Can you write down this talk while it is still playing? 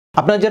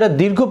আপনারা যারা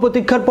দীর্ঘ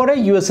প্রতীক্ষার পরে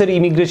ইউএস এর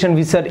ইমিগ্রেশন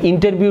ভিসার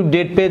ইন্টারভিউ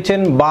ডেট পেয়েছেন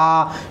বা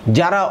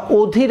যারা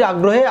অধীর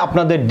আগ্রহে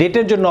আপনাদের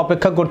ডেটের জন্য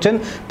অপেক্ষা করছেন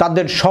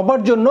তাদের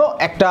সবার জন্য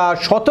একটা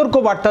সতর্ক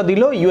বার্তা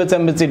দিল ইউএস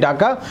এমবেসি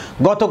ঢাকা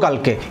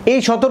গতকালকে। এই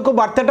সতর্ক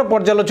বার্তাটা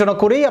পর্যালোচনা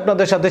করেই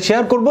আপনাদের সাথে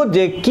শেয়ার করব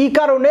যে কি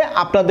কারণে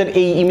আপনাদের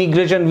এই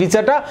ইমিগ্রেশন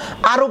ভিসাটা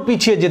আরো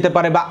পিছিয়ে যেতে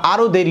পারে বা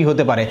আরো দেরি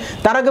হতে পারে।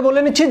 তার আগে বলে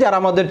নিচ্ছি, যারা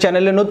আমাদের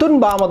চ্যানেলে নতুন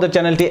বা আমাদের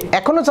চ্যানেলটি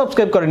এখনো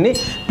সাবস্ক্রাইব করেননি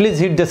please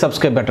hit the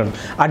subscribe button,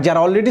 আর যারা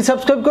অলরেডি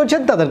সাবস্ক্রাইব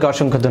করেছেন তাদেরকে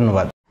অসংখ্য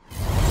ধন্যবাদ।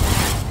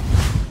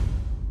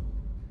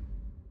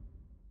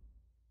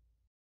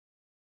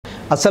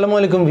 আসসালামু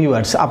আলাইকুম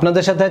ভিউয়ার্স,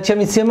 আপনাদের সাথে আছি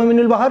আমি সিএম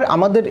আমিনুল বাহার।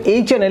 আমাদের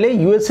এই চ্যানেলে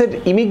ইউএস এর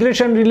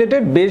ইমিগ্রেশন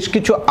রিলেটেড বেশ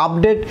কিছু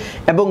আপডেট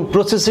এবং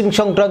প্রসেসিং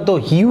সংক্রান্ত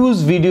হিউজ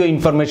ভিডিও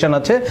ইনফরমেশন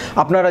আছে।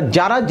 আপনারা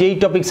যারা যেই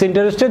টপিকসে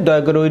ইন্টারেস্টেড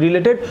দয়া করে ওই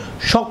রিলেটেড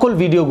সকল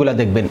ভিডিওগুলো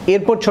দেখবেন।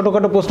 এরপর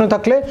ছোটোখাটো প্রশ্ন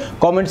থাকলে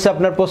কমেন্টসে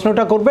আপনার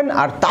প্রশ্নটা করবেন,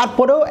 আর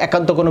তারপরেও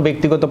একান্ত কোনো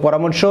ব্যক্তিগত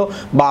পরামর্শ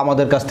বা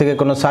আমাদের কাছ থেকে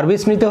কোনো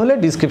সার্ভিস নিতে হলে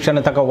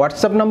ডিসক্রিপশানে থাকা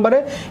হোয়াটসঅ্যাপ নাম্বারে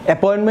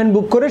অ্যাপয়েন্টমেন্ট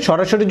বুক করে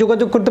সরাসরি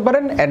যোগাযোগ করতে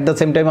পারেন। অ্যাট দ্য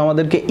সেম টাইম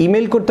আমাদেরকে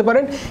ইমেল করতে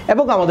পারেন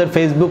এবং আমাদের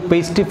ফেসবুক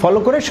পেজটি ফলো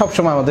করে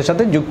সবসময় আমাদের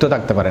সাথে যুক্ত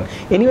থাকতে পারেন।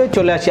 এনিওয়ে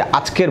চলে আসি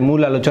আজকের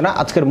মূল আলোচনা।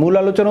 আজকের মূল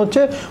আলোচনা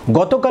হচ্ছে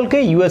গতকালকে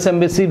ইউএস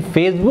এমবেসির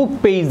ফেসবুক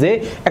পেজে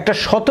একটা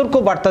সতর্ক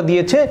বার্তা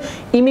দিয়েছে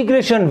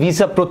ইমিগ্রেশন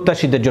ভিসা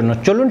প্রত্যাশীদের জন্য।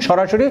 চলুন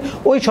সরাসরি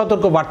ওই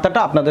সতর্ক বার্তাটা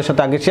আপনাদের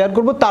সাথে আগে শেয়ার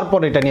করব, তারপর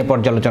এটা নিয়ে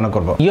পর্যালোচনা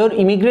করব। Your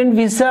immigrant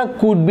visa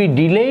could be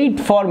delayed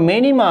for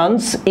many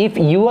months if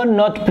you are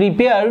not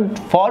prepared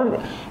for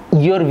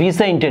your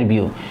visa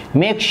interview.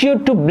 Make sure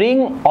to bring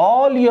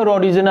all your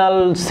original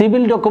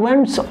civil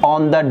documents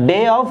on the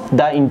day of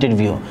the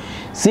interview.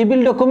 Civil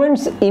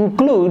documents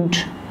include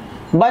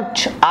but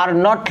are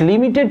not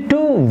limited to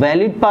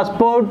valid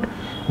passport,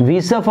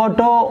 visa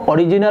photo,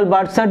 original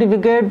birth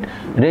certificate,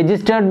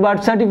 registered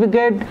birth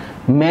certificate,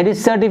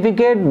 marriage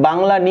certificate,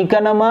 Bangla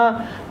Nikanama,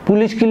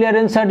 police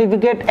clearance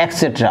certificate,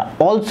 etc.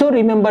 Also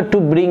remember to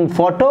bring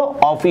photo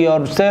of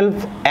yourself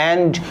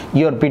and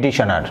your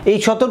petitioner. এই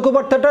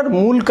সতর্কবার্তাটার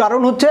মূল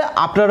কারণ হচ্ছে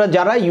আপনারা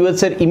যারা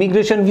US এর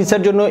immigration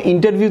ভিসার জন্য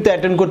ইন্টারভিউতে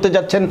অ্যাটেন্ড করতে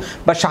যাচ্ছেন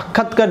বা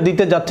সাক্ষাৎকার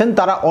দিতে যাচ্ছেন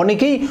তারা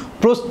অনেকেই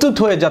প্রস্তুত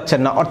হয়ে যাচ্ছেন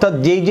না, অর্থাৎ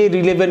যেই যে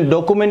রিলেভেন্ট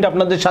ডকুমেন্ট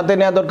আপনাদের সাথে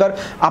নেওয়া দরকার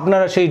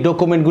আপনারা সেই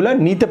ডকুমেন্টগুলো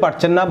নিতে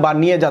পারছেন না বা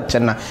নিয়ে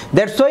যাচ্ছেন না।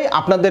 দ্যাটস ওয়াই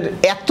আপনাদের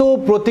এত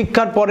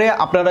প্রতীক্ষার পরে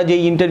আপনারা যে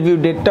ইন্টারভিউ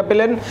ডেটটা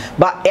পেলেন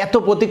বা এত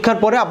প্রতীক্ষার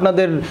পরে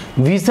আপনাদের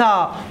ভিসা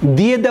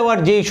দিয়ে দেওয়ার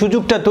যে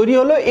সুযোগটা তৈরি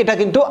হলো এটা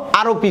কিন্তু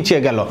আরো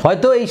পিছিয়ে গেল।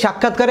 হয়তো এই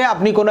সাক্ষাৎকারে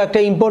আপনি কোনো একটা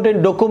ইম্পর্টেন্ট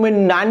ডকুমেন্ট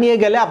না নিয়ে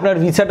গেলে আপনার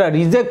ভিসাটা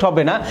রিজেক্ট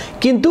হবে না,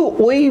 কিন্তু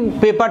ওই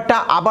পেপারটা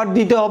আবার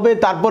দিতে হবে,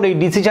 তারপর এই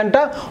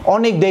ডিসিশনটা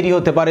অনেক দেরি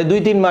হতে পারে,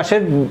 2-3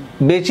 মাসের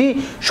বেশি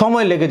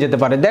সময় লেগে যেতে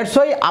পারে। দ্যাটস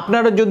ওয়াই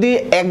আপনারা যদি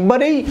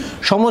একবারেই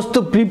সমস্ত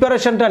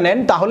প্রিপারেশনটা নেন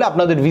তাহলে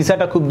আপনাদের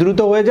ভিসাটা খুব দ্রুত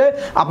হয়ে যায়,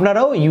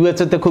 আপনারাও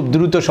ইউএসএ তে খুব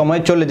দ্রুত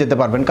সময়ে চলে যেতে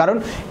পারবেন, কারণ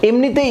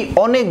এমনিতেই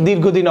অনেক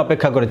দীর্ঘদিন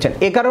অপেক্ষা করেছেন।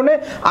 এ কারণে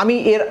আমি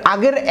এর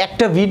আগের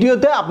একটা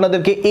ভিডিওতে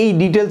আপনাদেরকে এই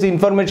ডিটেলস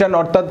ইনফরমেশন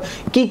অর্থাৎ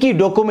কি কি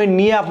ডকুমেন্ট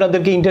নিয়ে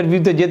আপনাদেরকে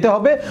ইন্টারভিউতে যেতে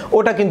হবে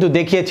ওটা কিন্তু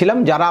দেখিয়েছিলাম।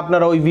 যারা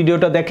আপনারা ওই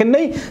ভিডিওটা দেখেন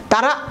নাই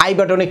তারা আই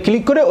বাটনে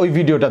ক্লিক করে ওই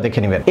ভিডিওটা দেখে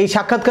নেবেন। এই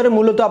সাক্ষাৎকারে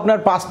মূলত আপনার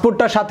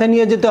পাসপোর্টটা সাথে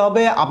নিয়ে যেতে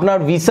হবে, আপনার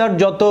ভিসার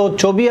যত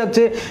ছবি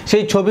আছে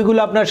সেই ছবিগুলো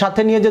আপনার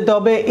সাথে নিয়ে যেতে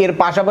হবে। এর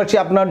পাশাপাশি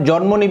আপনার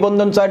জন্ম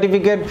নিবন্ধন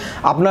সার্টিফিকেট,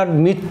 আপনার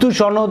মৃত্যু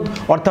সনদ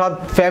অর্থাৎ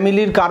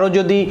ফ্যামিলির কারো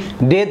যদি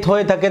ডেথ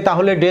হয়ে থাকে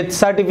তাহলে death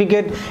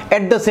certificate,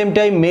 at the same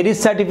time marriage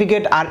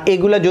certificate, আর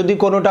এগুলা যদি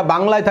কোনোটা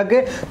বাংলায় থাকে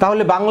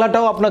তাহলে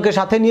বাংলাটাও আপনাকে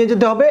সাথে নিয়ে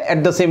যেতে হবে। অ্যাট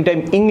দ্য সেম টাইম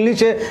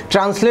ইংলিশে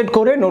ট্রান্সলেট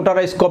করে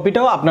নোটারাইজ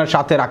কপিটাও আপনার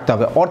সাথে রাখতে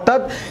হবে।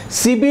 অর্থাৎ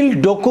সিভিল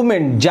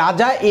ডকুমেন্ট যা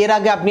যা এর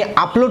আগে আপনি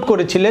আপলোড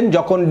করেছিলেন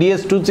যখন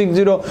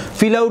DS-260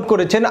 ফিল আউট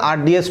করেছেন, আর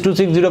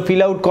DS-260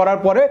 ফিল আউট করার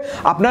পরে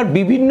আপনার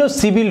বিভিন্ন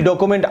সিভিল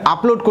ডকুমেন্ট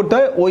আপলোড করতে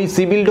হয়। ওই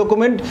সিভিল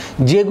ডকুমেন্ট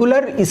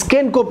যেগুলার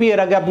স্ক্যান কপি এর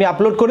আগে আপনি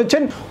আপলোড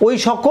করেছেন ওই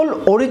সকল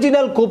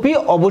অরিজিনাল কপি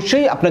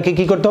অবশ্যই আপনাকে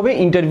কি করতে হবে,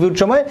 ইন্টারভিউর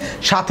সময়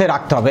সাথে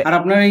রাখতে হবে। আর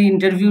আপনার এই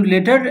ইন্টারভিউ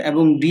লেটার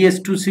এবং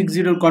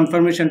DS-260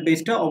 কনফার্মেশন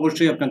পেজটা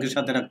অবশ্যই আপনাকে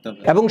সাথে রাখতে হবে,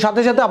 এবং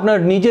সাথে সাথে আপনার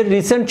নিজের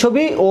রিসেন্ট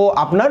ছবি ও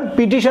আপনার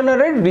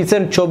পিটিশনারের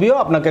রিসেন্ট ছবিও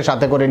আপনাকে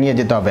সাথে করে নিয়ে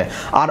যেতে হবে।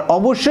 আর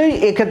অবশ্যই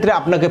এক্ষেত্রে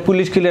আপনাকে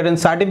পুলিশ ক্লিয়ারেন্স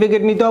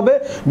সার্টিফিকেট নিতে হবে।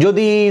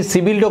 যদি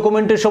সিভিল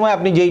ডকুমেন্টের সময়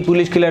আপনি যেই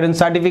পুলিশ ক্লিয়ারেন্স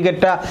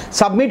সার্টিফিকেটটা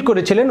সাবমিট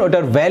করেছিলেন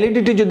ওটার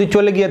ভ্যালিডিটি যদি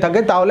চলে গিয়ে থাকে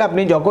তাহলে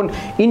আপনি যখন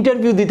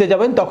ইন্টারভিউ দিতে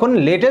যাবেন তখন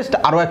লেটেস্ট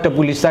আরও একটা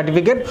পুলিশ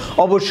সার্টিফিকেট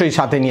অবশ্যই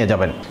সাথে নিয়ে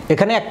যাবেন।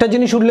 এখানে একটা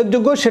জিনিস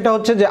উল্লেখযোগ্য, সেটা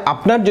হচ্ছে যে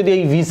আপনার যদি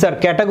এই ভিসার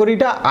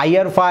ক্যাটাগরিটা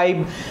IR5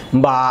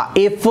 বা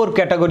F4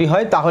 ক্যাটাগরি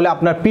হয় তাহলে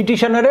আপনার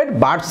পিটিশনারের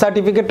বার্থ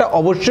সার্টিফিকেটটা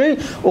অবশ্যই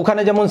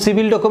ওখানে যেমন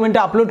সিভিল ডকুমেন্টে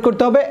আপলোড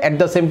করতে হবে, অ্যাট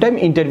দ্য সেম টাইম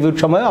ইন্টারভিউর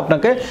সময়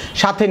আপনাকে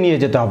সাথে নিয়ে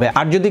যেতে হবে।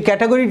 আর যদি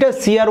ক্যাটাগরিটা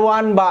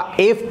CR1 বা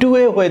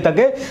F2A হয়ে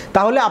থাকে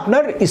তাহলে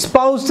আপনার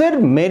স্পাউসের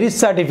ম্যারেজ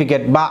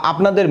সার্টিফিকেট বা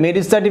আপনাদের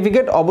ম্যারেজ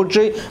সার্টিফিকেট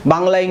অবশ্যই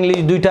বাংলা ইংলিশ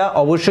দুইটা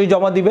অবশ্যই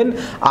জমা দিবেন।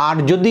 আর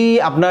যদি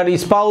আপনার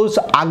স্পাউস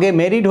আগে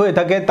ম্যারিড হয়ে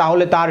থাকে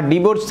তাহলে তার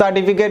ডিভোর্স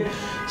সার্টিফিকেট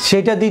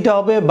সেটা দিতে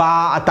হবে, বা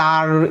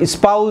তার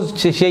স্পাউস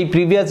সেই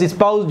প্রিভিয়াস প্রিভিয়াস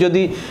স্পাউস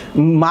যদি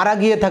মারা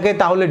গিয়ে থাকে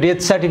তাহলে ডেথ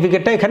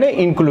সার্টিফিকেটটা এখানে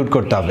ইনক্লুড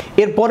করতে হবে।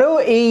 এরপরেও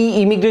এই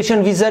ইমিগ্রেশন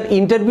ভিসার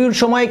ইন্টারভিউর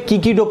সময় কি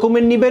কি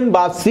ডকুমেন্ট নেবেন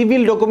বা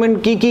সিভিল ডকুমেন্ট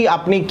কি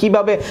আপনি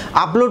কিভাবে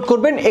আপলোড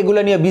করবেন এগুলো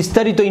নিয়ে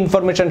বিস্তারিত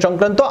ইনফরমেশন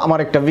সংক্রান্ত আমার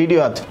একটা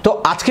ভিডিও আছে। তো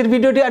আজকের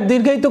ভিডিওটি আর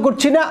দীর্ঘায়িত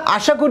করছি না,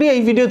 আশা করি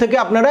এই ভিডিও থেকে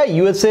আপনারা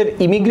ইউএস এর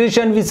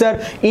ইমিগ্রেশন ভিসার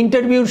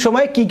ইন্টারভিউর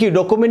সময় কি কি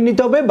ডকুমেন্ট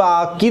নিতে হবে বা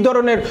কি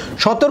ধরনের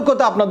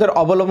সতর্কতা আপনাদের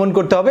অবলম্বন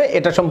করতে হবে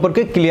এটা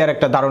সম্পর্কে ক্লিয়ার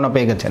একটা ধারণা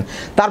পেয়ে গেছেন।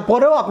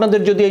 তারপরেও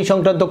আপনাদের যদি এই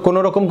সংক্রান্ত কোনো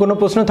রকম কোনো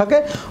প্রশ্ন থাকে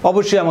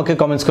অবশ্যই আমাকে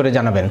কমেন্টস করে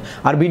জানাবেন।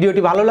 আর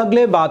ভিডিওটি ভালো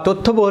লাগলে বা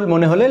তথ্যবহুল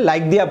মনে হলে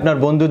লাইক দিয়ে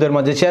আপনার বন্ধুদের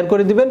মাঝে শেয়ার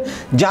করে দিবেন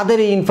যাদের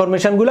এই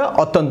ইনফরমেশনগুলো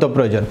অত্যন্ত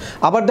প্রয়োজন।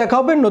 আবার দেখা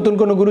হবে নতুন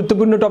কোনো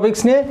গুরুত্বপূর্ণ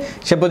টপিকস নিয়ে।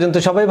 সে পর্যন্ত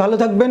সবাই ভালো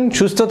থাকবেন,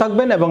 সুস্থ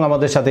থাকবেন এবং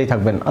আমাদের সাথেই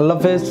থাকবেন। আল্লাহ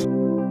হাফেজ।